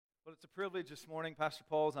Well, it's a privilege this morning. Pastor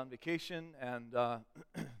Paul's on vacation, and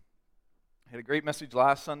had a great message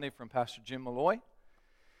last Sunday from Pastor Jim Malloy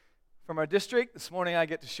from our district. This morning I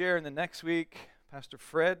get to share, and then next week Pastor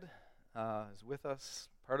Fred is with us,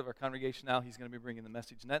 part of our congregation now. He's going to be bringing the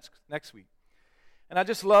message next week. And I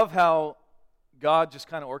just love how God just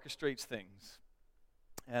kind of orchestrates things.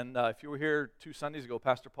 And if you were here 2 Sundays ago,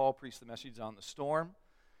 Pastor Paul preached the message on the storm,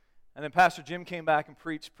 and then Pastor Jim came back and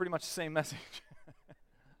preached pretty much the same message.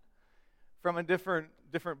 From a different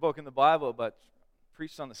book in the Bible, but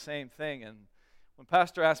preached on the same thing. And when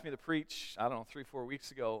Pastor asked me to preach, 3-4 weeks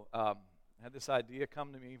ago, I had this idea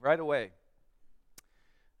come to me right away.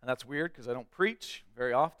 And that's weird because I don't preach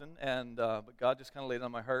very often, but God just kind of laid it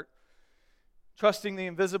on my heart. Trusting the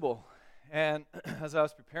invisible. And as I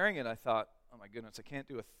was preparing it, I thought, oh my goodness, I can't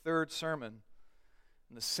do a third sermon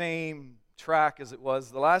in the same track as it was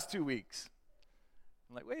the last 2 weeks.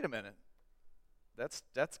 I'm like, wait a minute.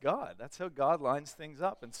 That's God. That's how God lines things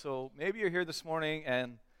up. And so maybe you're here this morning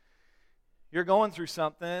and you're going through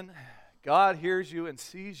something. God hears you and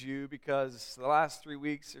sees you because the last 3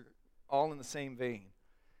 weeks are all in the same vein.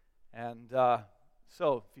 And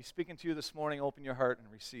so if He's speaking to you this morning, open your heart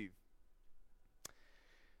and receive.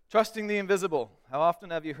 Trusting the invisible. How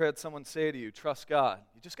often have you heard someone say to you, trust God?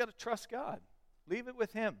 You just got to trust God. Leave it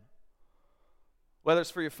with Him. Whether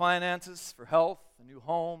it's for your finances, for health, a new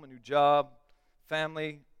home, a new job,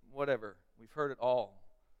 family, whatever. We've heard it all.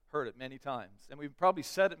 Heard it many times. And we've probably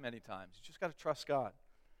said it many times. You just got to trust God.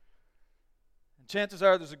 And chances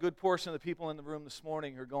are there's a good portion of the people in the room this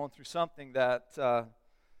morning who are going through something that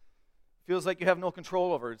feels like you have no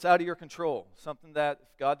control over. It's out of your control. Something that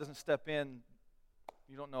if God doesn't step in,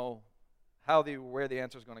 you don't know where the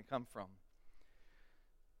answer is going to come from.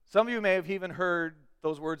 Some of you may have even heard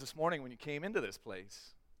those words this morning when you came into this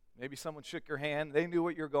place. Maybe someone shook your hand. They knew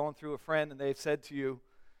what you were going through, a friend, and they've said to you,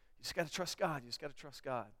 you just got to trust God. You just got to trust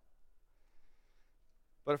God.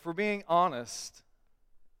 But if we're being honest,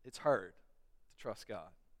 it's hard to trust God.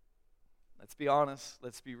 Let's be honest.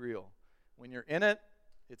 Let's be real. When you're in it,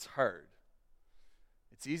 it's hard.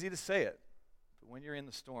 It's easy to say it, but when you're in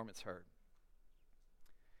the storm, it's hard.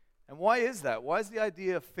 And why is that? Why is the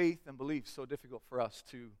idea of faith and belief so difficult for us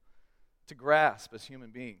to grasp as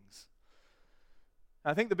human beings?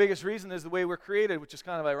 I think the biggest reason is the way we're created, which is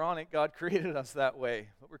kind of ironic. God created us that way.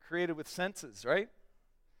 But we're created with senses, right?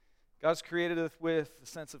 God's created us with the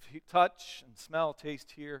sense of touch and smell,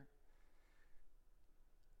 taste, hear.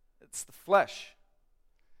 It's the flesh.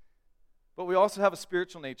 But we also have a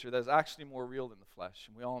spiritual nature that is actually more real than the flesh,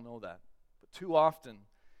 and we all know that. But too often,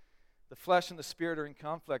 the flesh and the spirit are in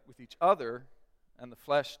conflict with each other, and the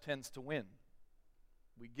flesh tends to win.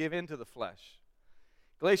 We give in to the flesh.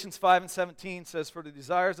 Galatians 5:17 says, for the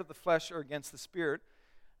desires of the flesh are against the spirit,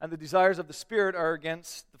 and the desires of the spirit are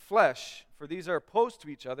against the flesh. For these are opposed to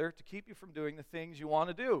each other to keep you from doing the things you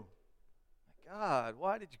want to do. God,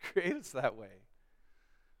 why did you create us that way?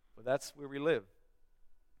 But that's where we live.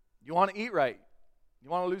 You want to eat right.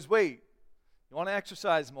 You want to lose weight. You want to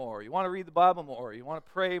exercise more. You want to read the Bible more. You want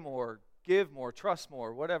to pray more, give more, trust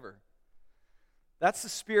more, whatever. That's the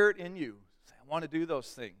spirit in you. I want to do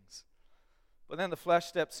those things. But then the flesh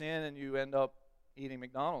steps in and you end up eating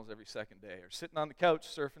McDonald's every second day, or sitting on the couch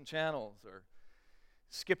surfing channels, or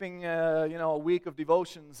skipping a week of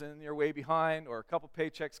devotions and you're way behind, or a couple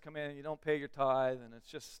paychecks come in and you don't pay your tithe, and it's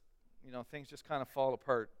just, things just kind of fall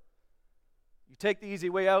apart. You take the easy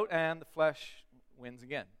way out and the flesh wins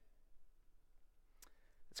again.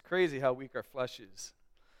 It's crazy how weak our flesh is.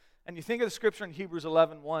 And you think of the scripture in Hebrews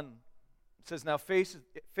 11:1. It says, now faith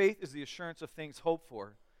is the assurance of things hoped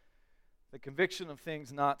for, the conviction of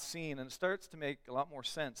things not seen. And it starts to make a lot more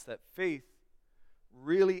sense that faith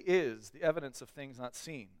really is the evidence of things not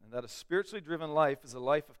seen, and that a spiritually driven life is a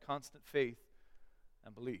life of constant faith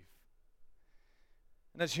and belief.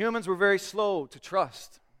 And as humans, we're very slow to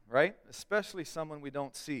trust, right? Especially someone we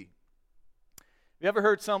don't see. Have you ever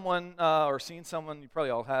heard someone or seen someone, you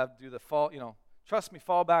probably all have, do the fall, trust me,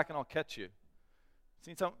 fall back and I'll catch you.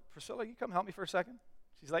 Seen some, Priscilla, you come help me for a second?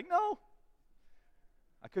 She's like, no.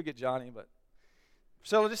 I could get Johnny, but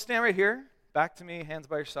Priscilla, just stand right here, back to me, hands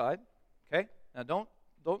by your side, okay? Now don't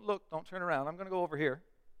look, don't turn around. I'm going to go over here.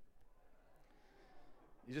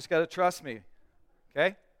 You just got to trust me,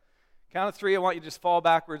 okay? Count of 3, I want you to just fall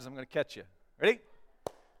backwards. I'm going to catch you. Ready?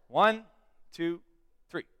 1, 2,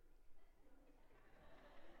 3.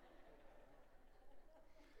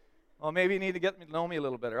 Well, maybe you need to get to know me a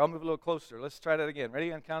little better. I'll move a little closer. Let's try that again.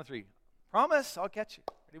 Ready? On count of 3. Promise, I'll catch you.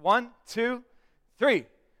 Ready? 1, 2, 3.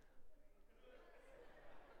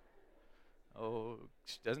 Oh,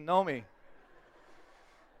 she doesn't know me.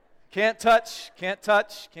 Can't touch, can't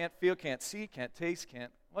feel, can't see, can't taste,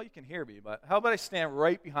 well, you can hear me, but how about I stand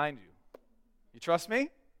right behind you? You trust me?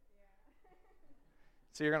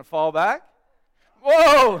 So you're going to fall back?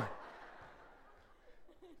 Whoa!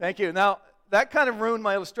 Thank you. Now, that kind of ruined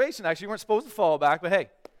my illustration. Actually, you weren't supposed to fall back, but hey,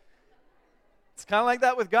 it's kind of like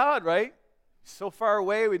that with God, right? He's so far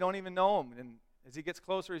away, we don't even know him. And as he gets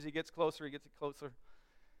closer,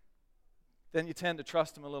 then you tend to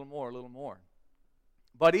trust him a little more.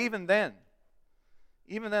 But even then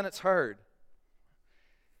it's hard.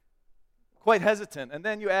 Quite hesitant. And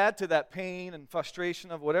then you add to that pain and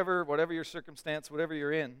frustration of whatever your circumstance, whatever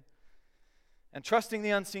you're in. And trusting the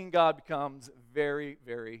unseen God becomes very,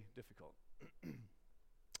 very difficult.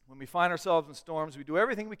 When we find ourselves in storms, we do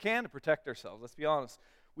everything we can to protect ourselves. Let's be honest.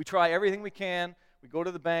 We try everything we can. We go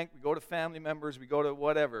to the bank. We go to family members. We go to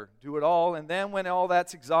whatever. Do it all. And then when all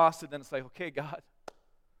that's exhausted, then it's like, okay, God,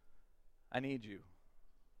 I need you.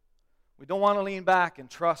 We don't want to lean back and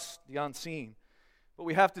trust the unseen. But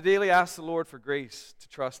we have to daily ask the Lord for grace to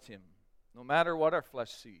trust him, no matter what our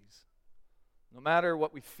flesh sees, no matter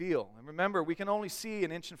what we feel. And remember, we can only see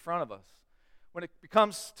an inch in front of us. When it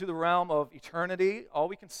comes to the realm of eternity, all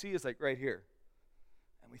we can see is like right here.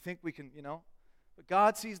 And we think we can, but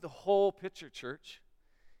God sees the whole picture, church.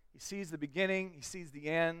 He sees the beginning, he sees the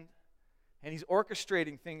end, and he's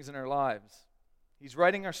orchestrating things in our lives. He's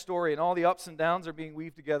writing our story, and all the ups and downs are being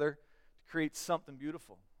weaved together to create something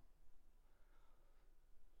beautiful.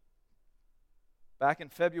 Back in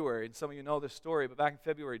February, and some of you know this story, but back in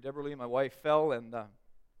February, Deborah Lee, my wife, fell, and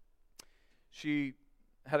she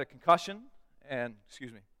had a concussion, and,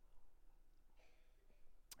 what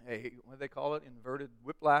do they call it? Inverted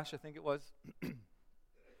whiplash, I think it was.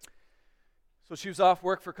 So she was off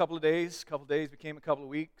work for a couple of days. A couple of days became a couple of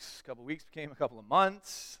weeks. A couple of weeks became a couple of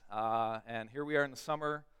months. And here we are in the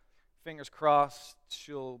summer. Fingers crossed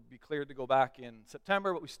she'll be cleared to go back in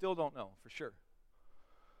September, but we still don't know for sure.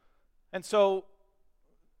 And so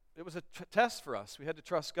it was a test for us. We had to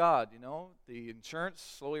trust God, The insurance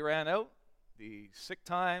slowly ran out. The sick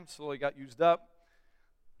time slowly got used up.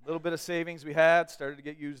 A little bit of savings we had started to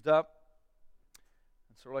get used up.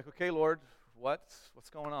 And so we're like, okay, Lord, what's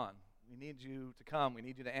going on? We need you to come. We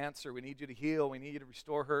need you to answer. We need you to heal. We need you to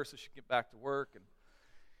restore her so she can get back to work.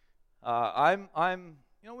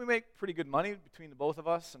 And we make pretty good money between the both of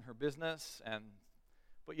us and her business.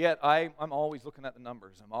 But yet I'm always looking at the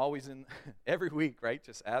numbers. I'm always in every week, right?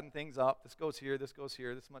 Just adding things up. This goes here. This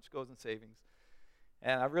much goes in savings.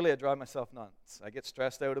 And I drive myself nuts. I get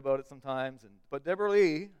stressed out about it sometimes. But Deborah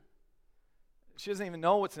Lee, she doesn't even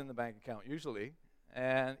know what's in the bank account usually.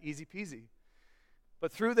 And easy peasy.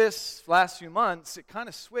 But through this last few months, it kind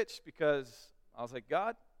of switched because I was like,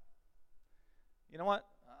 God, you know what?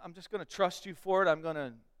 I'm just going to trust you for it. I'm going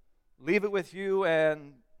to leave it with you,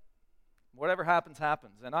 and whatever happens,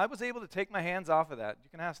 happens. And I was able to take my hands off of that. You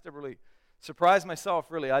can ask Deborah Lee. Surprised myself,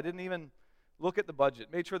 really. I didn't even look at the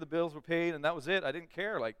budget. Made sure the bills were paid, and that was it. I didn't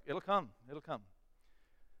care. Like, it'll come. It'll come.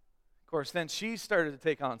 Of course, then she started to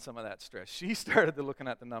take on some of that stress. She started to looking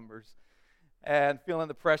at the numbers and feeling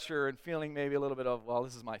the pressure and feeling maybe a little bit of, well,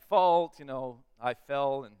 this is my fault. I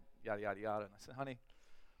fell and yada, yada, yada. And I said, honey,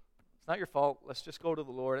 it's not your fault. Let's just go to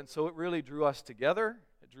the Lord. And so it really drew us together.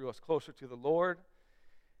 It drew us closer to the Lord.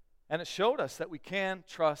 And it showed us that we can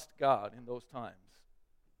trust God in those times.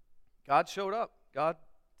 God showed up. God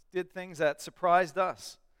did things that surprised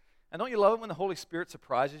us. And don't you love it when the Holy Spirit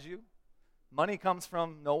surprises you? Money comes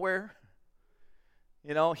from nowhere.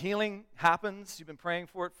 Healing happens. You've been praying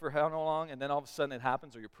for it for how long, and then all of a sudden it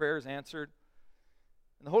happens, or your prayer is answered.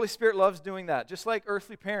 And the Holy Spirit loves doing that. Just like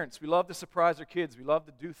earthly parents, we love to surprise our kids. We love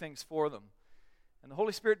to do things for them. And the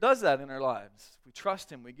Holy Spirit does that in our lives. If we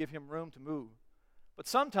trust him, we give him room to move. But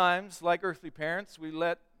sometimes, like earthly parents,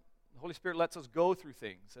 the Holy Spirit lets us go through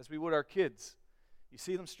things, as we would our kids. You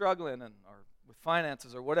see them struggling or with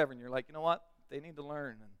finances or whatever, and you're like, you know what? They need to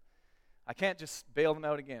learn. And I can't just bail them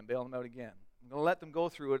out again. I'm going to let them go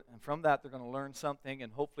through it, and from that they're going to learn something,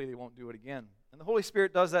 and hopefully they won't do it again. And the Holy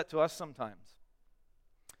Spirit does that to us sometimes.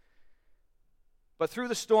 But through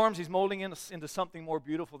the storms, he's molding us into something more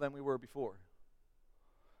beautiful than we were before.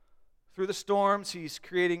 Through the storms, he's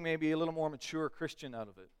creating maybe a little more mature Christian out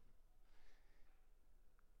of it.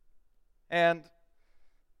 And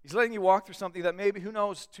he's letting you walk through something that maybe, who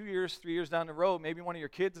knows, 2 years, 3 years down the road, maybe one of your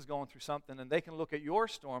kids is going through something, and they can look at your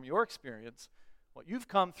storm, your experience, what you've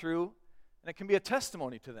come through, and it can be a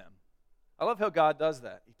testimony to them. I love how God does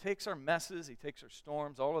that. He takes our messes, he takes our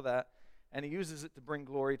storms, all of that, and he uses it to bring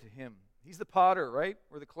glory to him. He's the potter, right?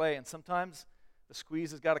 We're the clay, and sometimes the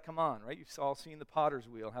squeeze has got to come on, right? You've all seen the potter's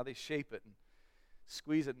wheel, how they shape it and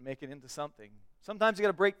squeeze it and make it into something. Sometimes you got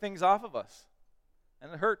to break things off of us,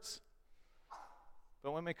 and it hurts.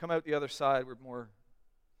 But when we come out the other side, we're more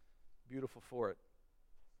beautiful for it.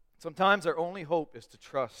 Sometimes our only hope is to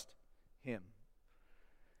trust Him.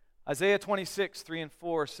 Isaiah 26, 3 and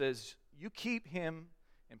 4 says, "You keep him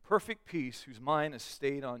in perfect peace whose mind is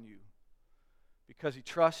stayed on you, because he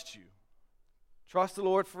trusts you. Trust the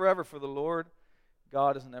Lord forever, for the Lord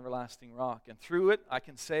God is an everlasting rock." And through it, I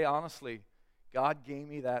can say honestly, God gave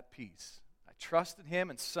me that peace. I trusted Him,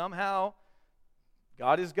 and somehow,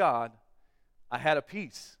 God is God, I had a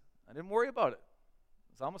peace. I didn't worry about it.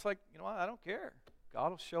 It's almost like, you know what, I don't care.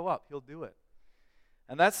 God will show up. He'll do it.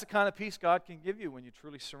 And that's the kind of peace God can give you when you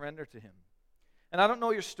truly surrender to Him. And I don't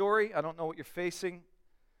know your story. I don't know what you're facing.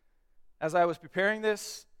 As I was preparing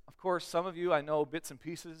this, of course, some of you, I know bits and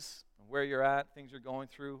pieces of where you're at, things you're going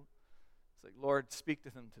through. It's like, Lord, speak to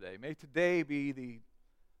them today. May today be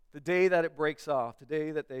the day that it breaks off, the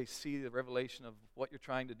day that they see the revelation of what you're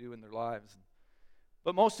trying to do in their lives.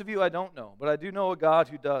 But most of you I don't know, but I do know a God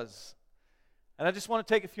who does. And I just want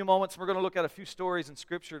to take a few moments, and we're going to look at a few stories in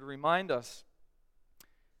Scripture to remind us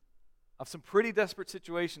of some pretty desperate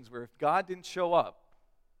situations where if God didn't show up,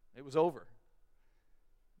 it was over.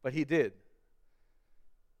 But He did.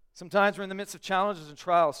 Sometimes we're in the midst of challenges and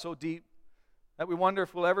trials so deep that we wonder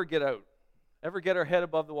if we'll ever get out, ever get our head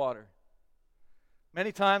above the water.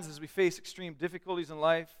 Many times as we face extreme difficulties in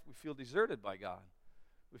life, we feel deserted by God.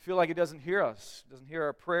 We feel like He doesn't hear us, doesn't hear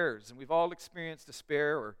our prayers, and we've all experienced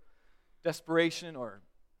despair or desperation or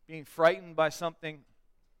being frightened by something.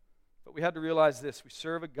 But we had to realize this: we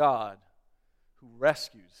serve a God who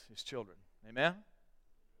rescues His children. Amen?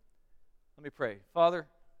 Let me pray. Father,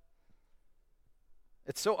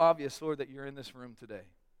 it's so obvious, Lord, that You're in this room today.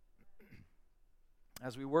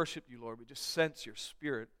 As we worship You, Lord, we just sense Your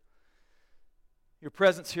Spirit, Your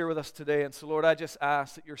presence here with us today. And so, Lord, I just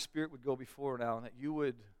ask that Your Spirit would go before now and that You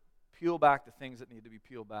would peel back the things that need to be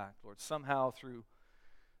peeled back, Lord. Somehow through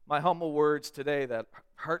my humble words today, that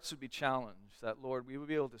hearts would be challenged, that, Lord, we would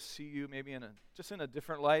be able to see You maybe just in a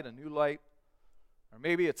different light, a new light, or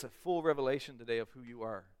maybe it's a full revelation today of who You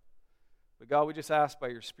are. But God, we just ask by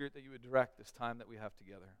Your Spirit that You would direct this time that we have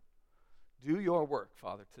together. Do Your work,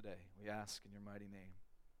 Father, today, we ask in Your mighty name.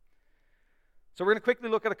 So we're going to quickly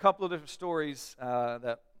look at a couple of different stories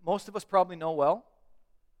that most of us probably know well,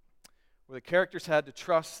 where the characters had to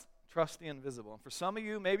trust the invisible. And for some of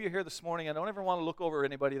you, maybe you're here this morning, I don't ever want to look over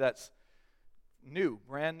anybody that's new,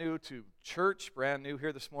 brand new to church, brand new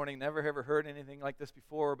here this morning, never ever heard anything like this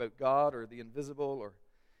before about God or the invisible.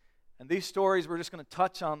 And these stories, we're just going to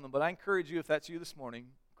touch on them, but I encourage you, if that's you this morning,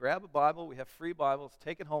 grab a Bible. We have free Bibles.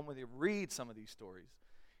 Take it home with you. Read some of these stories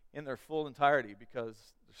in their full entirety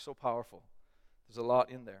because they're so powerful. There's a lot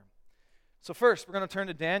in there. So first, we're going to turn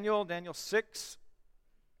to Daniel 6,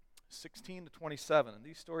 16 to 27. And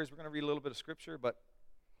these stories, we're going to read a little bit of Scripture, but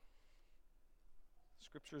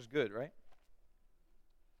Scripture is good, right?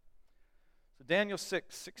 So Daniel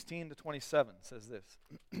 6, 16 to 27 says this.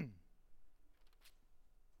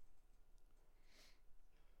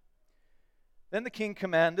 Then the king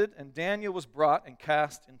commanded, and Daniel was brought and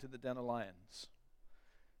cast into the den of lions.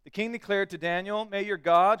 The king declared to Daniel, "May your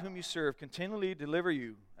God, whom you serve, continually deliver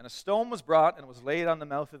you." And a stone was brought and was laid on the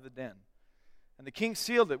mouth of the den. And the king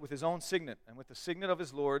sealed it with his own signet and with the signet of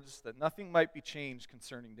his lords, that nothing might be changed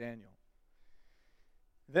concerning Daniel.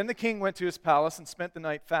 Then the king went to his palace and spent the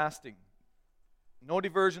night fasting. No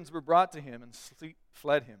diversions were brought to him, and sleep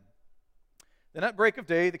fled him. Then at break of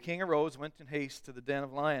day the king arose, went in haste to the den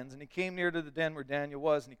of lions, and he came near to the den where Daniel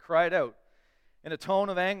was, and he cried out in a tone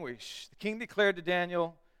of anguish. The king declared to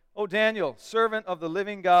Daniel, "O Daniel, servant of the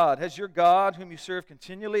living God, has your God, whom you serve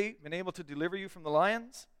continually, been able to deliver you from the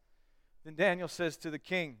lions?" Then Daniel says to the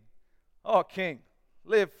king, "O king,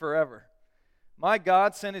 live forever. My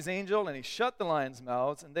God sent his angel, and he shut the lions'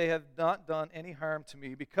 mouths, and they have not done any harm to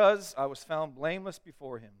me, because I was found blameless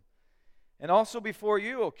before him. And also before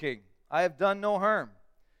you, O king, I have done no harm."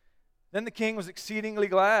 Then the king was exceedingly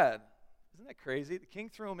glad. Isn't that crazy? The king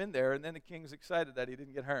threw him in there, and then the king was excited that he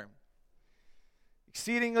didn't get harmed.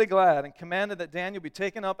 Exceedingly glad, and commanded that Daniel be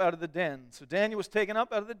taken up out of the den. So Daniel was taken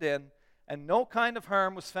up out of the den, and no kind of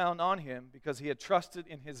harm was found on him, because he had trusted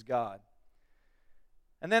in his God.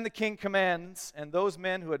 And then the king commands, and those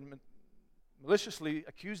men who had maliciously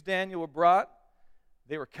accused Daniel were brought.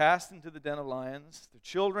 They were cast into the den of lions, their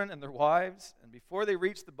children and their wives, and before they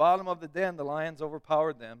reached the bottom of the den, the lions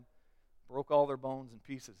overpowered them, broke all their bones in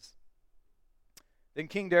pieces. Then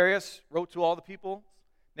King Darius wrote to all the people,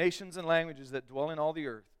 nations, and languages that dwell in all the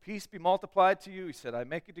earth, "Peace be multiplied to you," he said. "I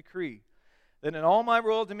make a decree Then in all my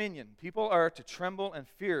royal dominion, people are to tremble and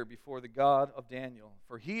fear before the God of Daniel,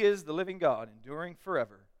 for he is the living God, enduring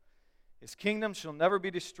forever. His kingdom shall never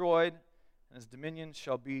be destroyed, and his dominion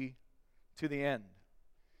shall be to the end.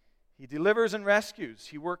 He delivers and rescues.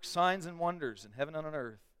 He works signs and wonders in heaven and on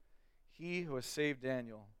earth. He who has saved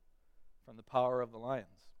Daniel from the power of the lions.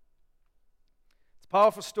 It's a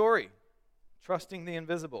powerful story, trusting the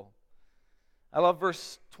invisible. I love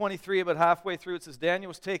verse 23, about halfway through. It says, Daniel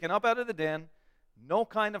was taken up out of the den. No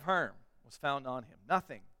kind of harm was found on him.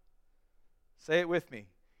 Nothing. Say it with me.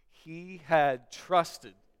 He had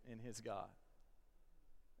trusted in his God.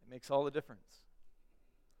 It makes all the difference.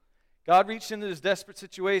 God reached into his desperate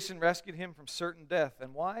situation, rescued him from certain death.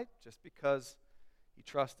 And why? Just because he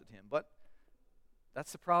trusted him. But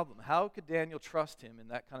that's the problem. How could Daniel trust him in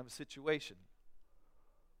that kind of a situation?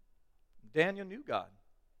 Daniel knew God.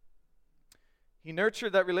 He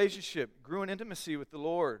nurtured that relationship, grew in intimacy with the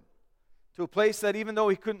Lord, to a place that even though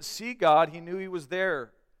he couldn't see God, he knew he was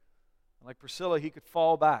there. And like Priscilla, he could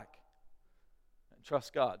fall back and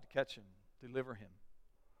trust God to catch him, deliver him.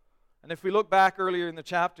 And if we look back earlier in the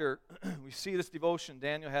chapter, we see this devotion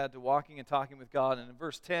Daniel had to walking and talking with God. And in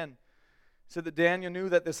verse 10, it said that Daniel knew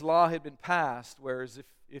that this law had been passed, whereas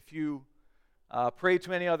if you pray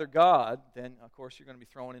to any other god, then of course you're going to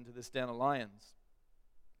be thrown into this den of lions.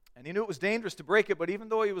 And he knew it was dangerous to break it, but even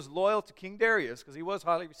though he was loyal to King Darius, because he was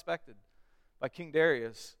highly respected by King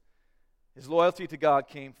Darius, his loyalty to God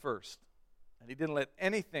came first. And he didn't let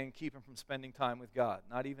anything keep him from spending time with God,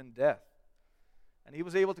 not even death. And he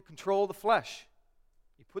was able to control the flesh.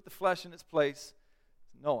 He put the flesh in its place.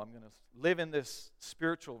 No, I'm going to live in this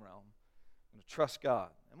spiritual realm. I'm going to trust God.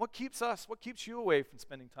 And what keeps you away from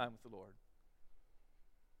spending time with the Lord?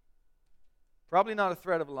 Probably not a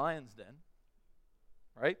threat of a lion's den.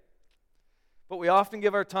 Right? But we often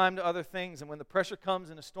give our time to other things, and when the pressure comes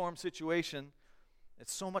in a storm situation,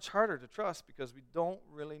 it's so much harder to trust because we don't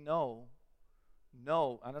really know, and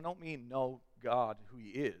I don't mean know God, who he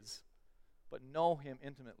is, but know him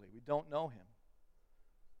intimately. We don't know him.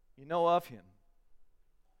 You know of him.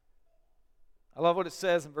 I love what it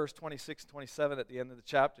says in verse 26 and 27 at the end of the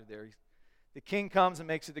chapter there. The king comes and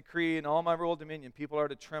makes a decree, in all my royal dominion, people are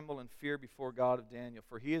to tremble and fear before God of Daniel,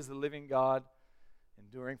 for he is the living God,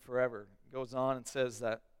 enduring forever. It goes on and says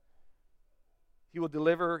that he will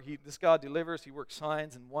deliver, this God delivers, he works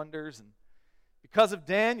signs and wonders. And because of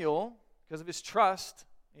Daniel, because of his trust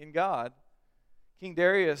in God, King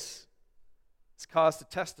Darius is caused to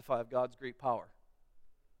testify of God's great power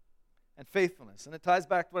and faithfulness. And it ties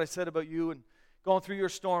back to what I said about you and going through your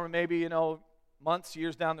storm, and maybe, months,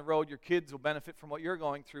 years down the road, your kids will benefit from what you're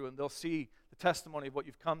going through, and they'll see the testimony of what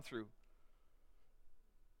you've come through.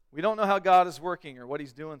 We don't know how God is working or what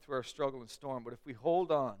he's doing through our struggle and storm, but if we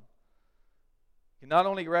hold on, he can not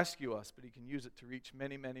only rescue us, but he can use it to reach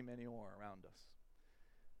many, many, many more around us.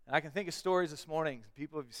 And I can think of stories this morning.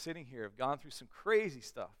 People have been sitting here have gone through some crazy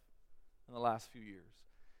stuff in the last few years.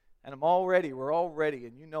 And we're already,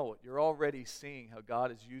 and you know it, you're already seeing how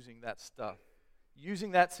God is using that stuff,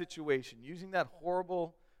 using that situation, using that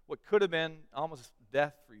horrible, what could have been almost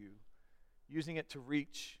death for you, using it to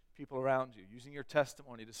reach people around you, using your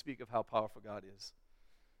testimony to speak of how powerful God is.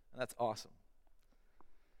 And that's awesome.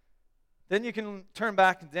 Then you can turn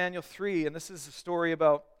back to Daniel 3, and this is a story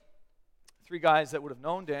about three guys that would have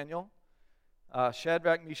known Daniel.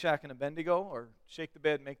 Shadrach, Meshach, and Abednego, or shake the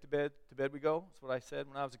bed, make the bed, to bed we go. That's what I said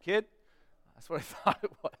when I was a kid. That's what I thought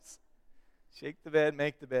it was. Shake the bed,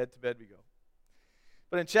 make the bed, to bed we go.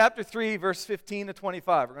 But in chapter 3, verse 15 to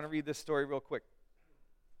 25, we're going to read this story real quick.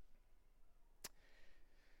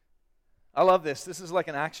 I love this. This is like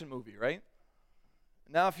an action movie, right?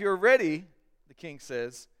 Now, if you're ready, the king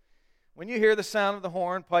says, when you hear the sound of the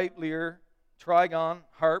horn, pipe, lyre, trigon,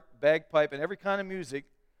 harp, bagpipe, and every kind of music,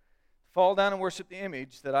 fall down and worship the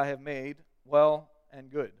image that I have made, well and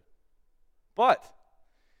good. But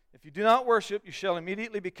if you do not worship, you shall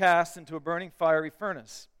immediately be cast into a burning fiery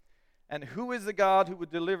furnace. And who is the God who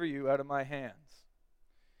would deliver you out of my hands?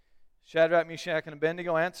 Shadrach, Meshach, and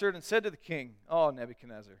Abednego answered and said to the king, O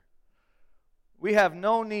Nebuchadnezzar, we have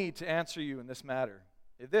no need to answer you in this matter.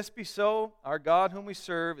 If this be so, our God whom we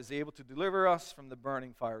serve is able to deliver us from the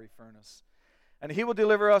burning fiery furnace. And he will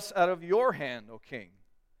deliver us out of your hand, O king.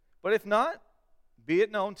 But if not, be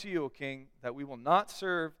it known to you, O king, that we will not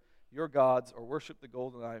serve your gods or worship the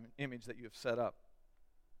golden image that you have set up.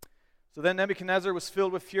 So then Nebuchadnezzar was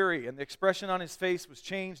filled with fury, and the expression on his face was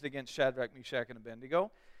changed against Shadrach, Meshach, and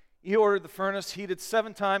Abednego. He ordered the furnace heated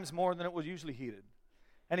 7 times more than it was usually heated.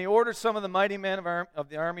 And he ordered some of the mighty men of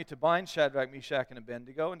the army to bind Shadrach, Meshach, and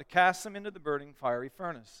Abednego and to cast them into the burning fiery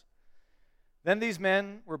furnace. Then these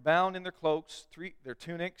men were bound in their cloaks, their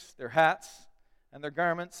tunics, their hats, and their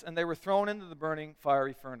garments, and they were thrown into the burning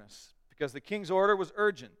fiery furnace, because the king's order was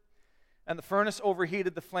urgent, and the furnace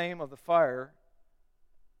overheated the flame of the fire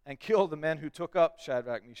and killed the men who took up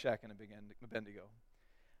Shadrach, Meshach, and Abednego.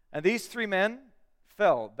 And these 3 men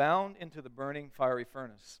fell, bound into the burning fiery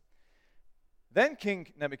furnace. Then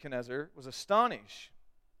King Nebuchadnezzar was astonished.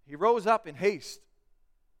 He rose up in haste.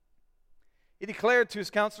 He declared to his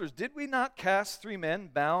counselors, "Did we not cast 3 men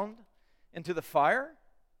bound into the fire?"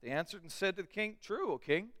 They answered and said to the king, "True, O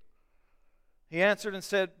king." He answered and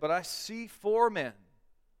said, "But I see 4 men,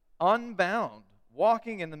 unbound,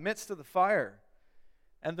 walking in the midst of the fire,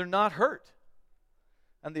 and they're not hurt.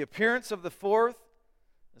 And the appearance of the 4th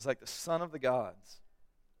is like the son of the gods."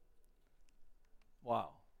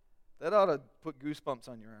 Wow. That ought to put goosebumps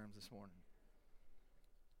on your arms this morning.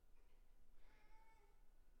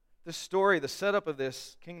 This story, the setup of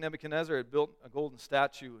this, King Nebuchadnezzar had built a golden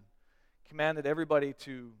statue and commanded everybody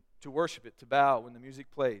to worship it, to bow when the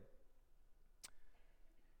music played.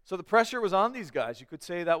 So the pressure was on these guys. You could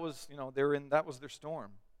say that was, that was their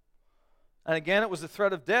storm. And again, it was the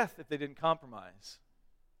threat of death if they didn't compromise.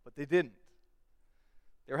 But they didn't.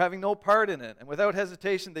 They were having no part in it. And without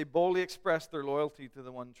hesitation, they boldly expressed their loyalty to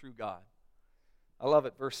the one true God. I love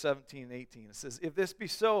it, verse 17 and 18. It says, "If this be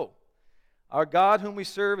so, our God whom we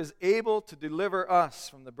serve is able to deliver us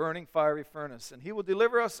from the burning fiery furnace, and he will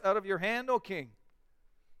deliver us out of your hand, O king."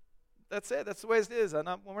 That's it. That's the way it is. We're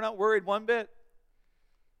not worried one bit.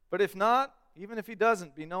 "But if not, even if he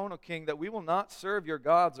doesn't, be known, O king, that we will not serve your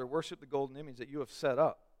gods or worship the golden image that you have set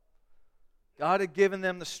up." God had given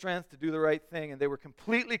them the strength to do the right thing, and they were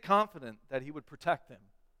completely confident that he would protect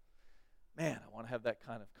them. Man, I want to have that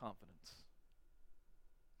kind of confidence.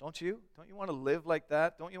 Don't you? Don't you want to live like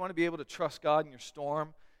that? Don't you want to be able to trust God in your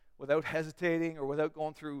storm without hesitating or without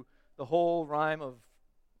going through the whole rhyme of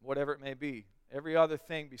whatever it may be? Every other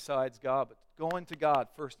thing besides God, but going to God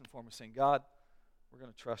first and foremost, saying, "God, we're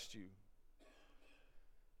going to trust you."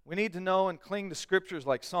 We need to know and cling to scriptures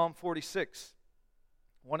like Psalm 46,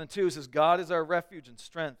 1 and 2 says, "God is our refuge and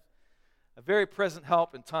strength, a very present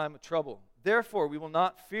help in time of trouble. Therefore we will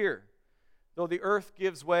not fear, though the earth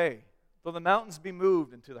gives way, though the mountains be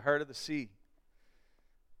moved into the heart of the sea."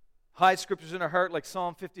 Hide scriptures in our heart like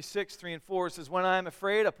Psalm 56, 3 and 4. It says, "When I am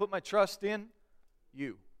afraid, I put my trust in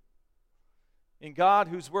you. In God,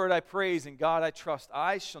 whose word I praise, in God I trust.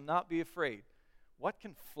 I shall not be afraid. What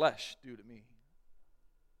can flesh do to me?"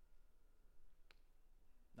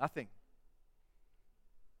 Nothing.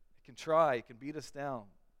 It can try, it can beat us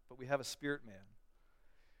down, but we have a spirit man.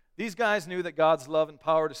 These guys knew that God's love and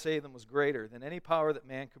power to save them was greater than any power that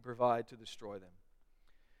man could provide to destroy them.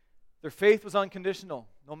 Their faith was unconditional,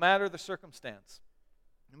 no matter the circumstance,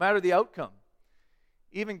 no matter the outcome.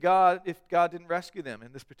 Even God, if God didn't rescue them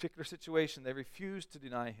in this particular situation, they refused to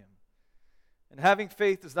deny him. And having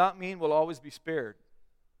faith does not mean we'll always be spared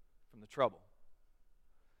from the trouble.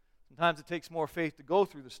 Sometimes it takes more faith to go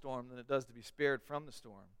through the storm than it does to be spared from the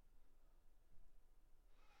storm.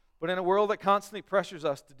 But in a world that constantly pressures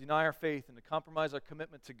us to deny our faith and to compromise our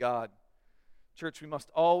commitment to God, church, we must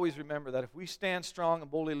always remember that if we stand strong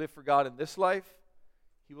and boldly live for God in this life,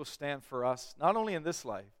 he will stand for us, not only in this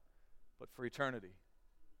life, but for eternity.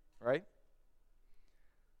 Right?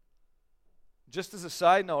 Just as a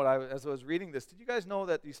side note, as I was reading this, did you guys know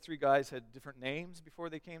that these 3 guys had different names before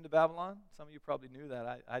they came to Babylon? Some of you probably knew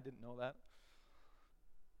that. I didn't know that.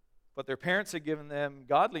 But their parents had given them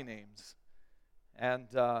godly names.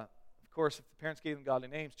 And, of course, if the parents gave them godly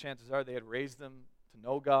names, chances are they had raised them to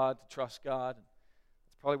know God, to trust God. And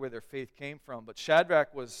that's probably where their faith came from. But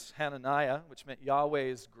Shadrach was Hananiah, which meant Yahweh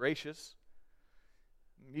is gracious.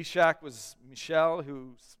 Meshach was Michel,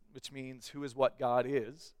 which means who is what God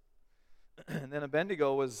is. And then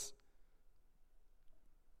Abednego was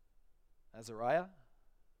Azariah.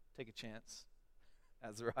 Take a chance.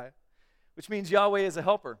 Azariah. Which means Yahweh is a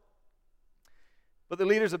helper. But the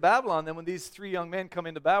leaders of Babylon, then when these 3 young men come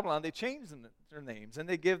into Babylon, they change their names. And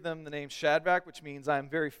they give them the name Shadrach, which means I am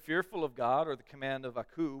very fearful of God, or the command of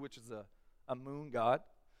Aku, which is a moon god.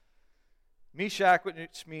 Meshach,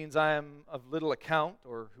 which means I am of little account,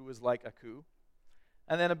 or who is like Aku.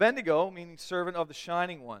 And then Abednego, meaning servant of the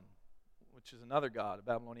shining one, which is another god, a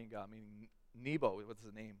Babylonian god, meaning Nebo, what's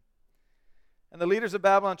his name. And the leaders of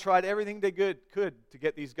Babylon tried everything they could to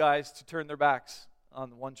get these guys to turn their backs on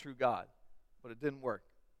the one true God. But it didn't work.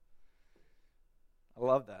 I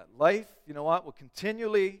love that. Life, you know what, will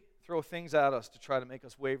continually throw things at us to try to make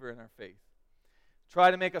us waver in our faith.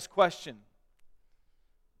 Try to make us question,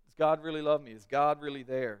 does God really love me? Is God really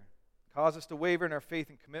there? Cause us to waver in our faith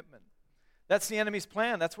and commitment. That's the enemy's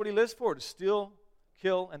plan. That's what he lives for, to steal,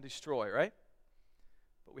 kill, and destroy, right?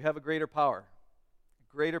 But we have a greater power.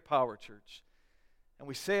 A greater power, church. And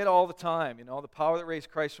we say it all the time, the power that raised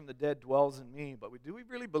Christ from the dead dwells in me. But do we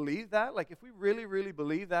really believe that? Like, if we really, really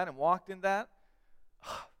believe that and walked in that,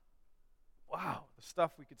 wow, the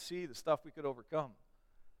stuff we could see, the stuff we could overcome.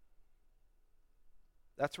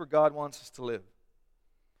 That's where God wants us to live.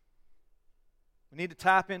 We need to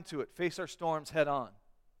tap into it, face our storms head on.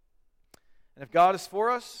 And if God is for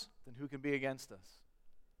us, then who can be against us?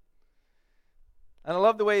 And I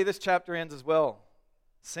love the way this chapter ends as well.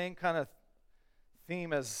 Same kind of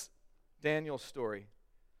theme as Daniel's story.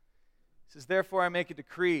 He says, therefore I make a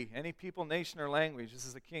decree, any people, nation, or language, this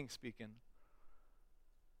is the king speaking,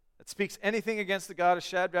 that speaks anything against the God of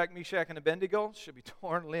Shadrach, Meshach, and Abednego should be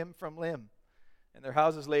torn limb from limb, and their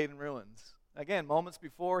houses laid in ruins. Again, moments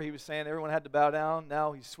before he was saying everyone had to bow down.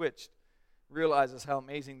 Now he's switched. Realizes how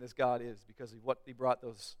amazing this God is because of what he brought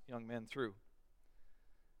those young men through.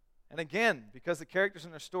 And again, because the characters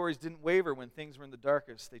in their stories didn't waver when things were in the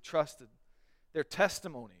darkest, they trusted. Their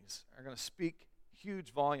testimonies are going to speak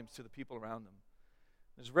huge volumes to the people around them.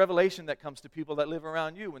 There's revelation that comes to people that live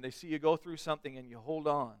around you when they see you go through something and you hold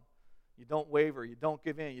on. You don't waver. You don't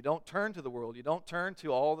give in. You don't turn to the world. You don't turn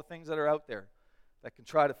to all the things that are out there that can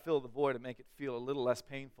try to fill the void and make it feel a little less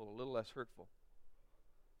painful, a little less hurtful.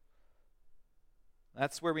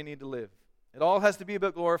 That's where we need to live. It all has to be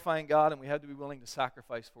about glorifying God, and we have to be willing to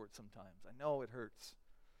sacrifice for it sometimes. I know it hurts,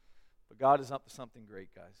 but God is up to something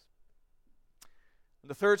great, guys. And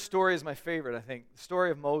the third story is my favorite, I think, the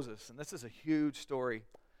story of Moses. And this is a huge story.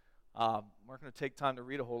 We're not going to take time to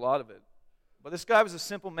read a whole lot of it. But this guy was a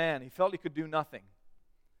simple man. He felt he could do nothing.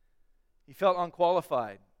 He felt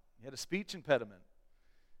unqualified. He had a speech impediment.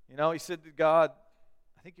 He said to God,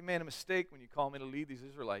 I think you made a mistake when you called me to lead these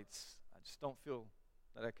Israelites. I just don't feel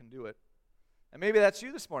that I can do it. And maybe that's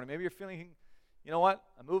you this morning. Maybe you're feeling, you know what?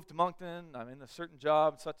 I moved to Moncton. I'm in a certain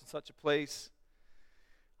job, such and such a place.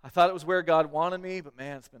 I thought it was where God wanted me, but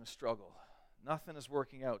man, it's been a struggle. Nothing is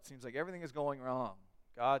working out. It seems like everything is going wrong.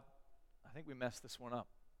 God, I think we messed this one up.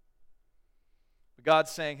 But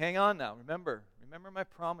God's saying, hang on now. Remember my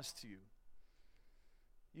promise to you.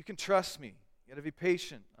 You can trust me. You got to be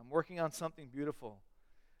patient. I'm working on something beautiful.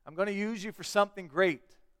 I'm going to use you for something great.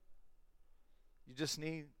 You just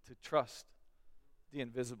need to trust the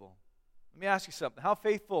invisible. Let me ask you something. How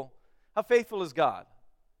faithful is God?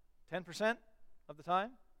 10% of the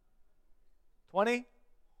time? 20?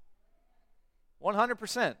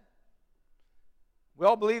 100%. We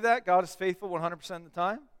all believe that? God is faithful 100% of the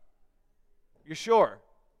time? You're sure?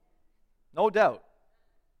 No doubt.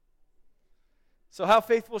 So how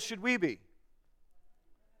faithful should we be?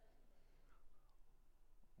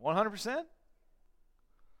 100%?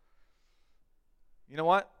 You know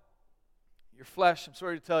what? Your flesh, I'm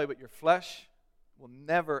sorry to tell you, but your flesh will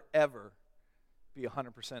never, ever be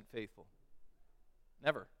 100% faithful.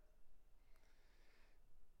 Never.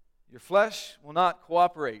 Your flesh will not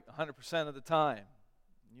cooperate 100% of the time.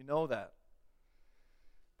 You know that.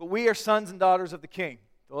 But we are sons and daughters of the King.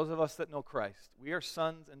 Those of us that know Christ. We are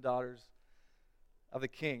sons and daughters of the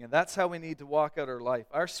King. And that's how we need to walk out our life.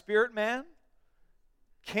 Our spirit man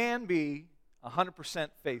can be 100%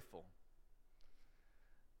 faithful.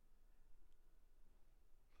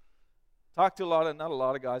 Talked to not a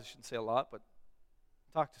lot of guys, I shouldn't say a lot, but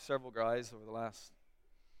talked to several guys over the last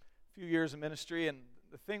few years of ministry, and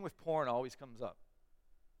the thing with porn always comes up.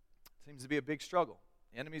 It seems to be a big struggle.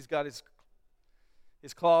 The enemy's got his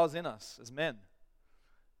claws in us as men.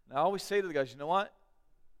 And I always say to the guys, you know what?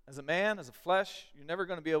 As a man, as a flesh, you're never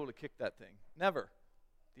going to be able to kick that thing. Never.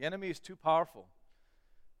 The enemy is too powerful.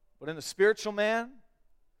 But in the spiritual man,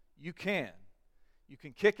 you can. You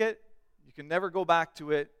can kick it. You can never go back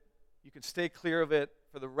to it. You can stay clear of it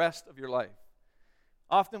for the rest of your life.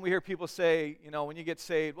 Often we hear people say, when you get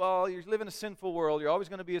saved, well, you live in a sinful world. You're always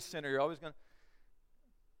going to be a sinner. You're always going to...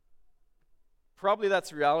 Probably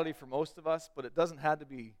that's reality for most of us, but it doesn't have to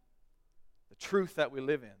be the truth that we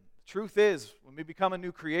live in. The truth is, when we become a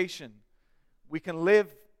new creation, we can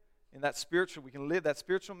live in that spiritual, that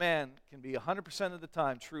spiritual man can be 100% of the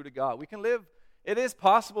time true to God. We can live, it is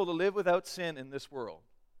possible to live without sin in this world.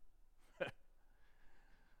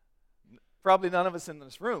 Probably none of us in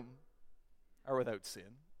this room are without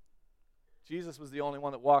sin. Jesus was the only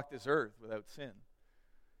one that walked this earth without sin.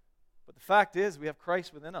 But the fact is, we have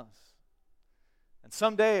Christ within us. And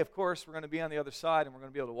someday, of course, we're going to be on the other side and we're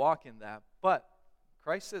going to be able to walk in that. But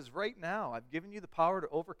Christ says, right now, I've given you the power to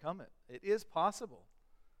overcome it. It is possible.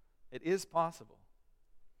 It is possible.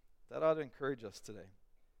 That ought to encourage us today.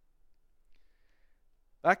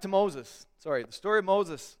 Back to Moses. The story of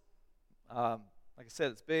Moses. Like I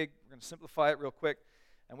said, it's big. We're going to simplify it real quick.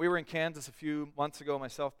 And we were in Kansas a few months ago,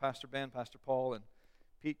 myself, Pastor Ben, Pastor Paul, and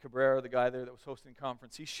Pete Cabrera, the guy there that was hosting the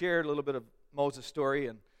conference. He shared a little bit of Moses' story,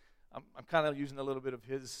 and I'm kind of using a little bit of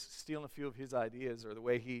stealing a few of his ideas or the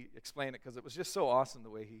way he explained it, because it was just so awesome the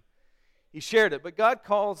way he shared it. But God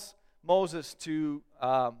calls Moses to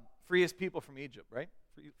free his people from Egypt, right?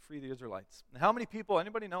 Free the Israelites. And how many people,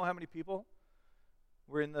 anybody know how many people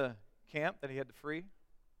were in the camp that he had to free?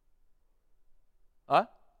 Huh?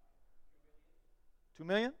 2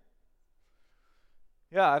 million?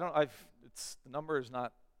 Yeah, the number is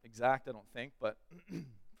not exact, I don't think, but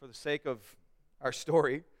for the sake of our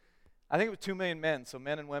story, I think it was 2 million men, so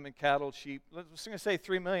men and women, cattle, sheep. Let's just going to say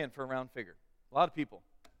 3 million for a round figure. A lot of people.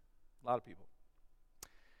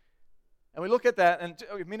 And we look at that, and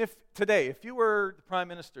I mean, if you were the Prime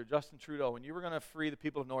Minister, Justin Trudeau, and you were going to free the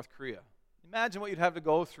people of North Korea, imagine what you'd have to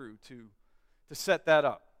go through to set that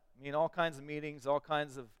up. I mean, all kinds of meetings, all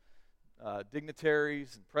kinds of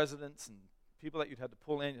dignitaries and presidents and people that you'd have to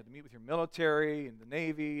pull in. You had to meet with your military and the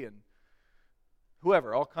Navy and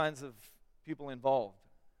whoever, all kinds of people involved.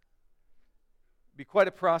 It'd be quite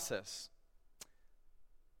a process.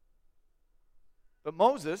 But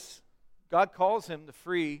Moses, God calls him to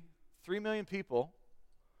free 3 million people,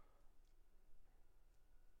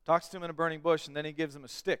 talks to him in a burning bush, and then he gives him a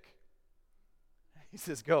stick. He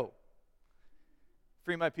says, go,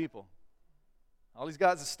 free my people. All he's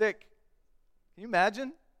got is a stick. Can you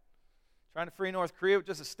imagine trying to free North Korea with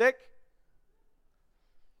just a stick?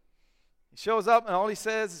 He shows up, and all he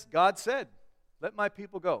says is, God said, let my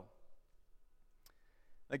people go.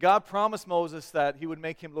 Now, God promised Moses that he would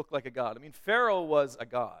make him look like a god. I mean, Pharaoh was a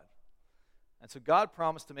god. And so God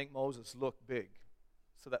promised to make Moses look big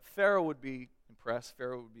so that Pharaoh would be impressed,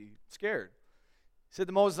 Pharaoh would be scared. He said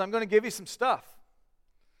to Moses, I'm going to give you some stuff.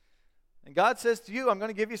 And God says to you, I'm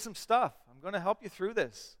going to give you some stuff. I'm going to help you through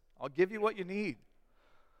this. I'll give you what you need.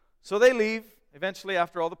 So they leave. Eventually,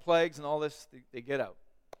 after all the plagues and all this, they get out.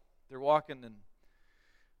 They're walking, and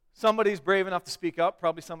somebody's brave enough to speak up,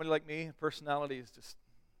 probably somebody like me. Personality is just,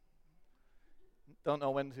 don't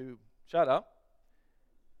know when to shut up.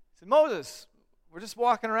 He said, Moses, we're just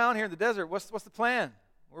walking around here in the desert. What's the plan?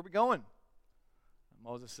 Where are we going? And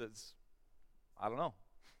Moses says, I don't know.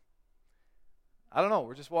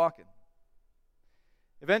 We're just walking.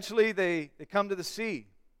 Eventually, they come to the sea.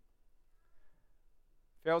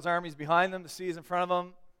 Pharaoh's army's behind them. The sea is in front of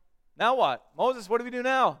them. Now what? Moses, what do we do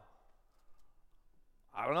now?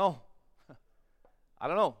 I don't know.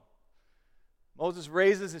 Moses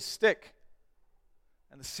raises his stick,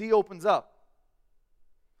 and the sea opens up.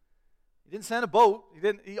 He didn't send a boat.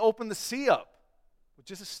 He opened the sea up with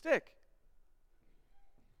just a stick.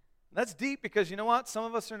 And that's deep, because you know what? Some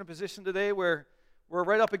of us are in a position today where we're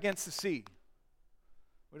right up against the sea.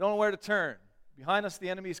 We don't know where to turn. Behind us, the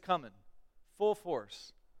enemy is coming, full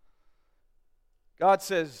force. God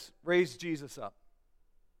says, raise Jesus up.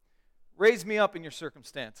 Raise me up in your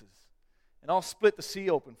circumstances, and I'll split the sea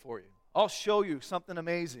open for you. I'll show you something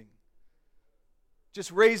amazing.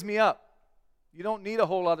 Just raise me up. You don't need a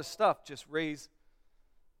whole lot of stuff. Just raise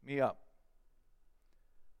me up.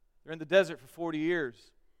 They're in the desert for 40 years.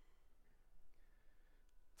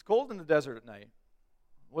 It's cold in the desert at night.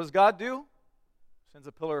 What does God do? Sends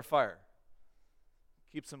a pillar of fire.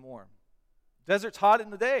 Keeps them warm. Desert's hot in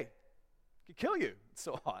the day. It could kill you. It's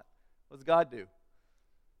so hot. What does God do?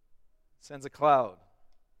 Sends a cloud.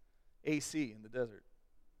 AC in the desert.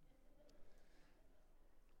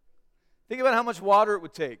 Think about how much water it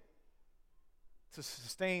would take to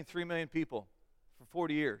sustain 3 million people for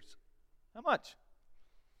 40 years. How much?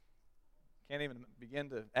 Can't even begin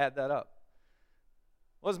to add that up.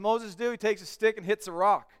 What does Moses do? He takes a stick and hits a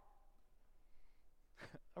rock.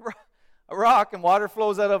 A rock, and water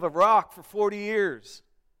flows out of a rock for 40 years.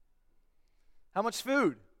 How much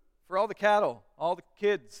food for all the cattle, all the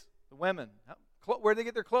kids, the women? Where do they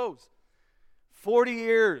get their clothes? 40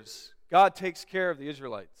 years, God takes care of the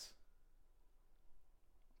Israelites.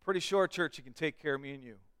 Pretty sure, church, He can take care of me and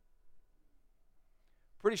you.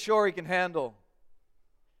 Pretty sure He can handle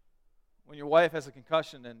when your wife has a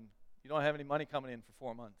concussion and you don't have any money coming in for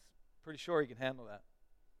 4 months. Pretty sure He can handle that.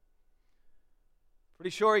 Pretty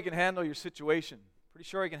sure He can handle your situation. Pretty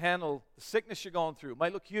sure He can handle the sickness you're going through. It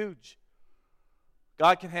might look huge.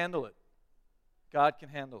 God can handle it. God can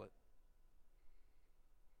handle it.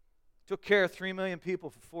 Took care of 3 million people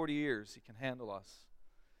for 40 years. He can handle us.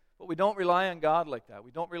 But we don't rely on God like that.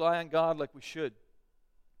 We don't rely on God like we should.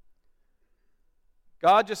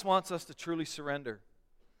 God just wants us to truly surrender.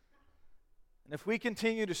 And if we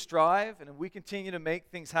continue to strive and if we continue to make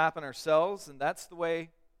things happen ourselves, then that's the way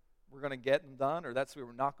we're going to get them done, or that's the way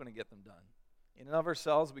we're not going to get them done. In and of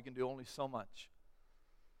ourselves, we can do only so much.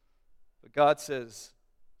 But God says,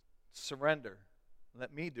 surrender.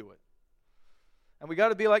 Let me do it. And we got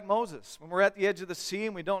to be like Moses. When we're at the edge of the sea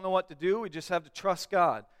and we don't know what to do, we just have to trust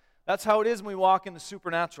God. That's how it is when we walk in the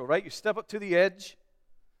supernatural, right? You step up to the edge.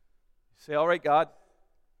 You say, all right, God,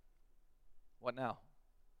 what now?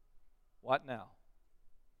 What now?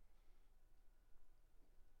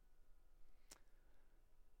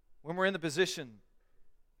 When we're in the position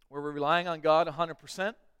where we're relying on God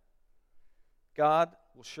 100%, God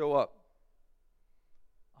will show up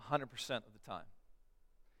 100% of the time.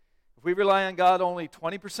 If we rely on God only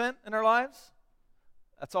 20% in our lives,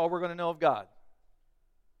 that's all we're going to know of God.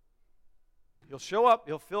 He'll show up,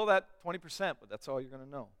 He'll fill that 20%, but that's all you're going to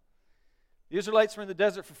know. The Israelites were in the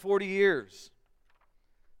desert for 40 years.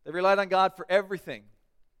 They relied on God for everything,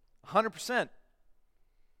 100%.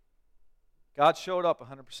 God showed up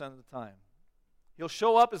 100% of the time. He'll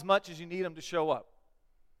show up as much as you need Him to show up.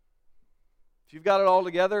 If you've got it all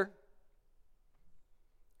together,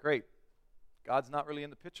 great. God's not really in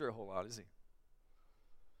the picture a whole lot, is He?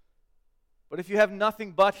 But if you have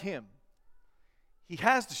nothing but Him, He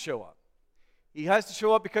has to show up. He has to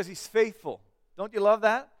show up because He's faithful. Don't you love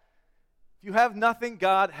that? If you have nothing,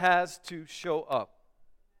 God has to show up.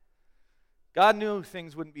 God knew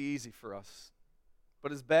things wouldn't be easy for us.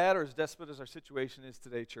 But as bad or as desperate as our situation is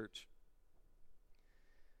today, church,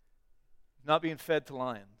 you've not being fed to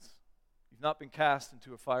lions. You've not been cast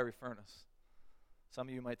into a fiery furnace. Some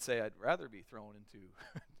of you might say, I'd rather be thrown into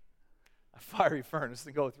a fiery furnace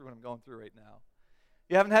than go through what I'm going through right now.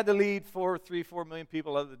 You haven't had to lead 4 million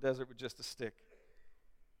people out of the desert with just a stick.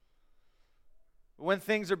 But when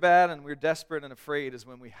things are bad and we're desperate and afraid is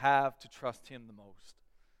when we have to trust Him the most.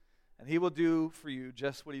 And He will do for you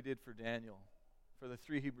just what He did for Daniel, for the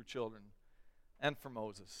 3 Hebrew children, and for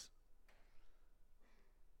Moses.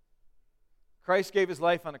 Christ gave His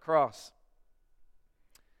life on the cross.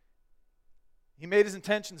 He made His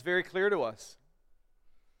intentions very clear to us.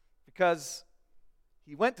 Because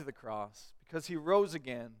He went to the cross, because He rose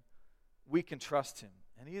again, we can trust Him.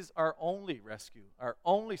 And He is our only rescue, our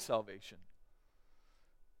only salvation.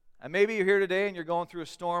 And maybe you're here today and you're going through a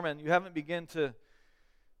storm and you haven't begun to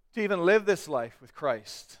even live this life with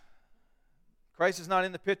Christ. Christ is not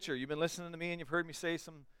in the picture. You've been listening to me and you've heard me say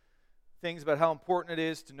some things about how important it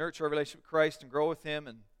is to nurture our relationship with Christ and grow with Him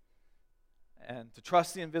and to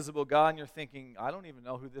trust the invisible God, and you're thinking, I don't even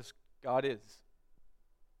know who this God is.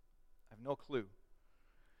 I have no clue.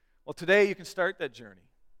 Well, today you can start that journey.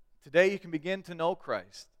 Today you can begin to know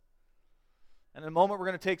Christ. And in a moment we're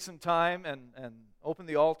going to take some time and open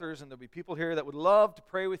the altars, and there'll be people here that would love to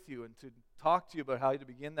pray with you and to talk to you about how to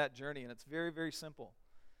begin that journey. And it's very, very simple.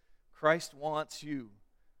 Christ wants you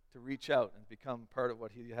to reach out and become part of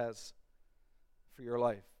what He has for your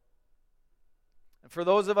life. And for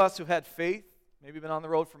those of us who had faith, maybe been on the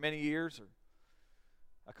road for many years or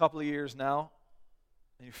a couple of years now,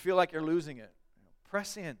 and you feel like you're losing it,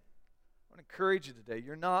 press in. I want to encourage you today.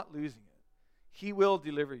 You're not losing it. He will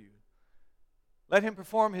deliver you. Let Him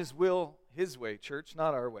perform His will His way, church,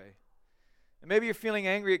 not our way. And maybe you're feeling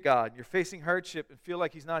angry at God. You're facing hardship and feel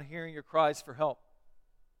like He's not hearing your cries for help.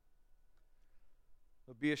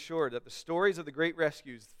 But be assured that the stories of the great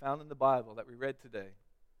rescues found in the Bible that we read today,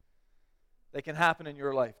 they can happen in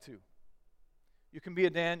your life too. You can be a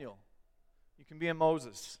Daniel. You can be a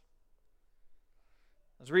Moses.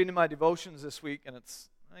 I was reading in my devotions this week, and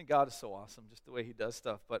I think God is so awesome, just the way He does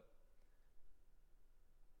stuff. But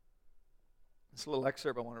this little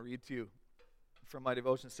excerpt I want to read to you from my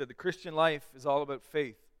devotion said, the Christian life is all about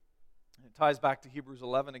faith. And it ties back to Hebrews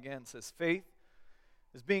 11 again. It says, faith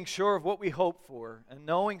is being sure of what we hope for and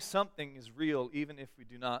knowing something is real even if we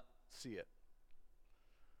do not see it.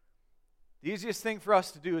 The easiest thing for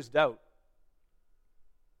us to do is doubt.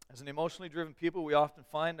 As an emotionally driven people, we often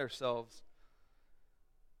find ourselves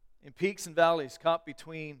in peaks and valleys, caught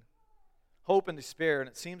between hope and despair, and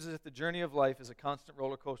it seems as if the journey of life is a constant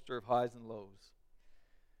roller coaster of highs and lows.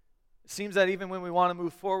 It seems that even when we want to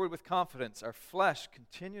move forward with confidence, our flesh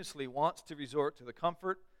continuously wants to resort to the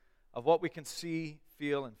comfort of what we can see,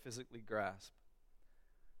 feel, and physically grasp.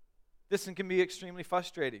 This can be extremely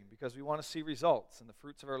frustrating because we want to see results and the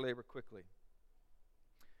fruits of our labor quickly.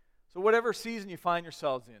 So whatever season you find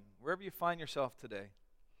yourselves in, wherever you find yourself today,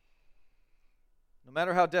 no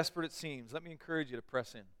matter how desperate it seems, let me encourage you to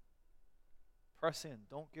press in. Press in.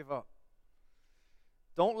 Don't give up.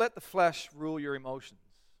 Don't let the flesh rule your emotions.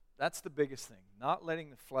 That's the biggest thing, not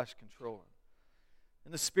letting the flesh control it.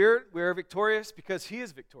 In the Spirit, we are victorious because He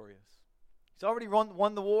is victorious. He's already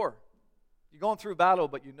won the war. You're going through a battle,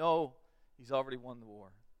 but you know He's already won the war.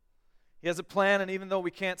 He has a plan, and even though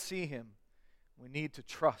we can't see him, we need to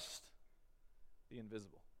trust the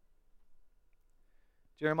invisible.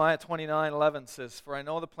 Jeremiah 29:11 says, "For I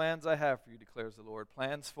know the plans I have for you, declares the Lord,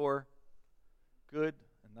 plans for good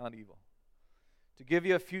and not evil, to give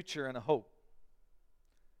you a future and a hope."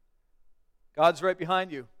 God's right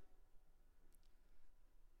behind you.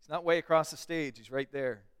 He's not way across the stage. He's right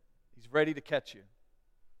there. He's ready to catch you.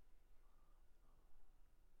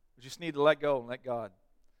 We just need to let go and let God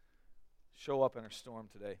show up in our storm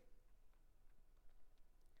today.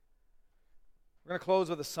 We're going to close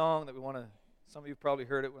with a song that some of you probably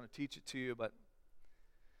heard it, we want to teach it to you, but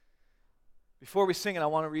before we sing it, I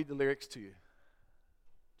want to read the lyrics to you.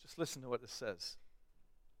 Just listen to what this says.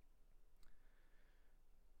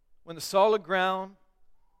 When the solid ground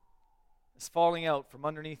is falling out from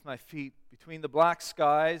underneath my feet, between the black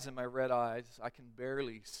skies and my red eyes, I can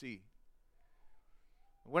barely see.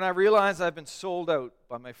 When I realize I've been sold out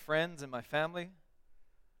by my friends and my family,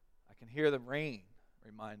 I can hear the rain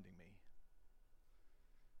reminding me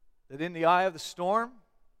that in the eye of the storm,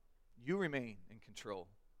 you remain in control.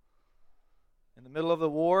 In the middle of the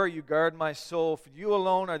war, you guard my soul, for you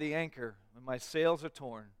alone are the anchor when my sails are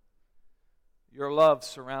torn. Your love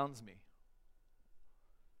surrounds me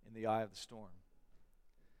in the eye of the storm.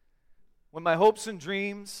 When my hopes and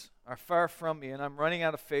dreams are far from me and I'm running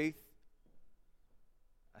out of faith,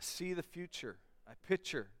 I see the future. I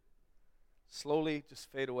picture slowly just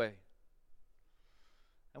fade away.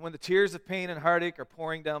 And when the tears of pain and heartache are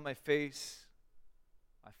pouring down my face,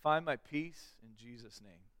 I find my peace in Jesus'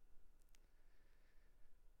 name.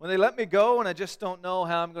 When they let me go and I just don't know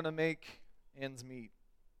how I'm going to make ends meet,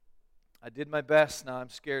 I did my best, now I'm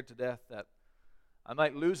scared to death that I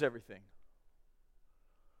might lose everything.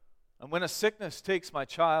 And when a sickness takes my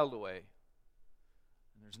child away,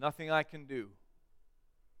 and there's nothing I can do,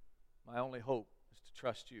 my only hope is to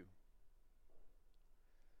trust you.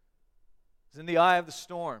 Because in the eye of the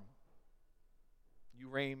storm, you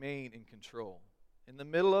remain in control. In the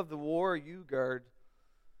middle of the war, you guard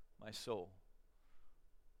my soul.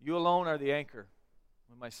 You alone are the anchor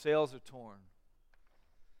when my sails are torn,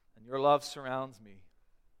 and your love surrounds me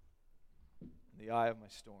in the eye of my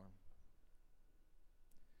storm.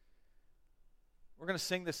 We're going to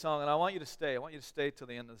sing this song, and I want you to stay. I want you to stay till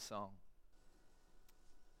the end of the song.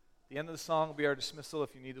 The end of the song will be our dismissal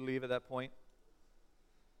if you need to leave at that point.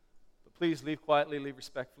 But please leave quietly, leave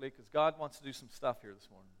respectfully, because God wants to do some stuff here this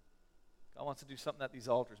morning. God wants to do something at these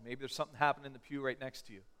altars. Maybe there's something happening in the pew right next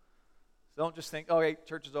to you. So don't just think, oh, hey,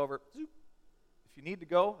 church is over. Zoop. If you need to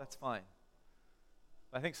go, that's fine.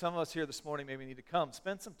 But I think some of us here this morning maybe need to come.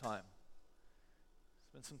 Spend some time.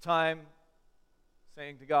 Spend some time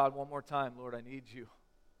saying to God one more time, Lord, I need you.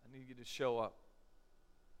 I need you to show up.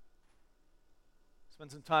 Spend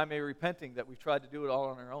some time maybe repenting that we've tried to do it all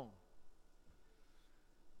on our own.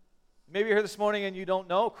 Maybe you're here this morning and you don't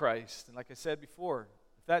know Christ. And like I said before,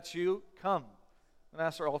 if that's you, come. I'm going to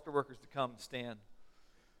ask our altar workers to come and stand.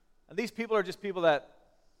 And these people are just people that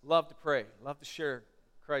love to pray, love to share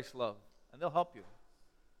Christ's love. And they'll help you.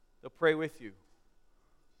 They'll pray with you.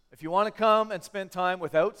 If you want to come and spend time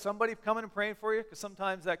without somebody coming and praying for you, because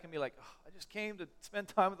sometimes that can be like, oh, I just came to spend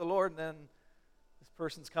time with the Lord, and then this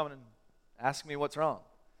person's coming and asking me what's wrong.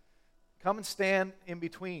 Come and stand in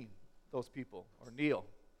between those people, or kneel.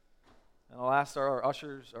 And I'll ask our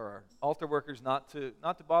ushers or our altar workers not to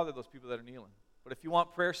bother those people that are kneeling. But if you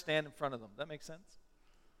want prayer, stand in front of them. Does that make sense?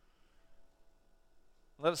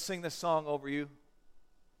 Let us sing this song over you.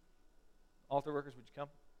 Altar workers, would you come?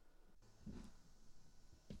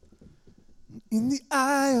 In the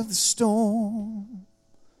eye of the storm,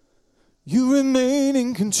 you remain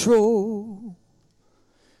in control.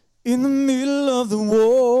 In the middle of the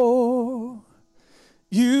war,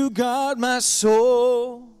 you guard my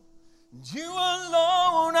soul. You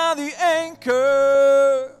alone are the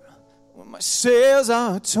anchor when my sails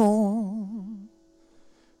are torn.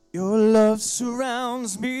 Your love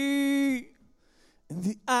surrounds me in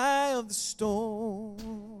the eye of the storm.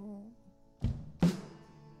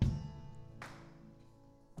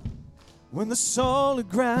 When the solid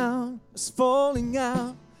ground is falling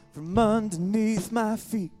out from underneath my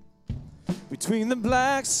feet, between the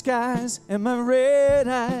black skies and my red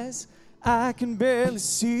eyes, I can barely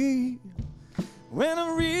see. When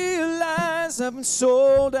I realize I've been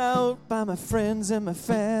sold out by my friends and my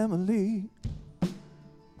family,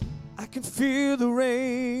 I can feel the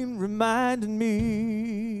rain reminding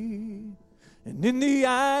me. And in the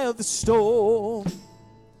eye of the storm,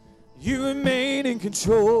 you remain in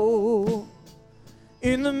control.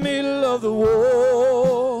 In the middle of the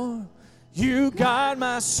war, you guard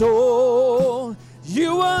my soul.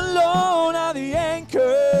 You alone are the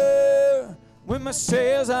anchor when my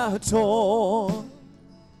sails are torn.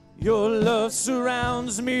 Your love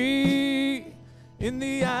surrounds me in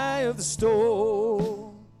the eye of the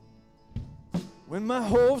storm. When my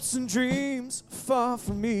hopes and dreams are far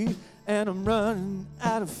from me and I'm running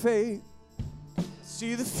out of faith,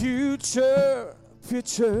 see the future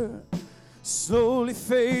picture slowly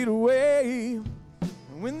fade away.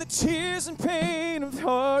 And when the tears and pain of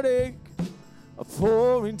heartache are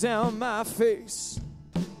pouring down my face,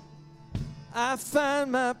 I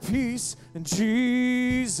find my peace in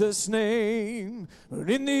Jesus' name. But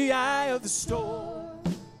in the eye of the storm,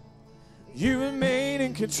 you remain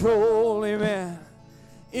in control, amen.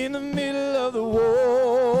 In the middle of the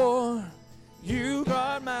war, you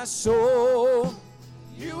guard my soul.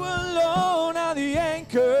 You alone are the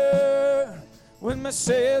anchor when my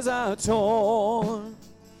sails are torn.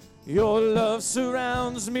 Your love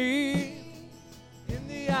surrounds me in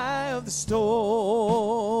the eye of the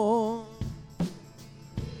storm.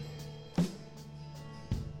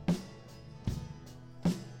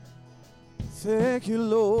 Thank you,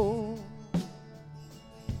 Lord.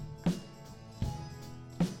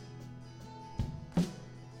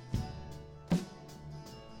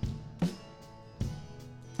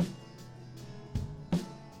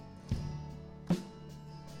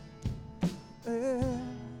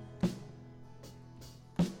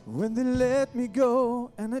 When they let me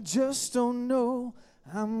go and I just don't know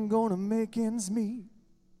I'm gonna make ends meet.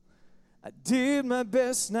 I did my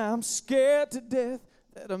best, now I'm scared to death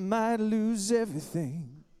that I might lose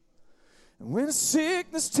everything. And when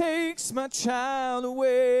sickness takes my child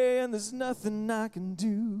away and there's nothing I can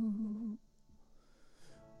do,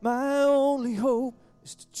 my only hope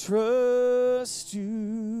is to trust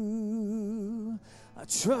you. I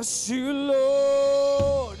trust you,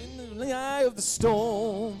 Lord, in the eye of the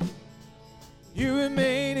storm. You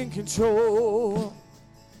remain in control.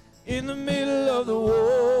 In the middle of the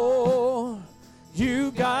war,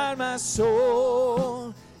 you guide my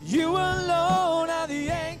soul. You alone are the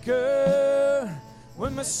anchor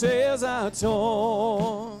when my sails are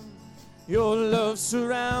torn. Your love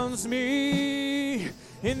surrounds me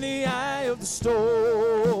in the eye of the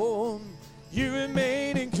storm. You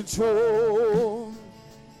remain in control.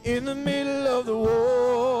 In the middle of the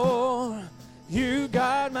war, you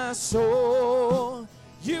guide my soul.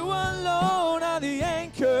 You alone are the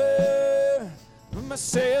anchor when my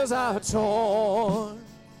sails are torn.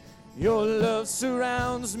 Your love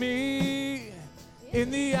surrounds me in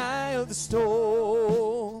the eye of the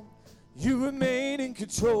storm. You remain in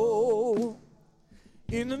control.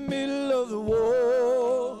 In the middle of the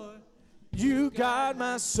war, you guide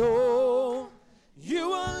my soul.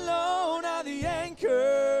 You alone are the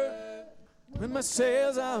anchor when my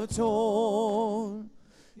sails are torn.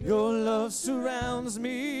 Your love surrounds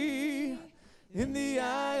me in the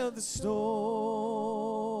eye of the storm.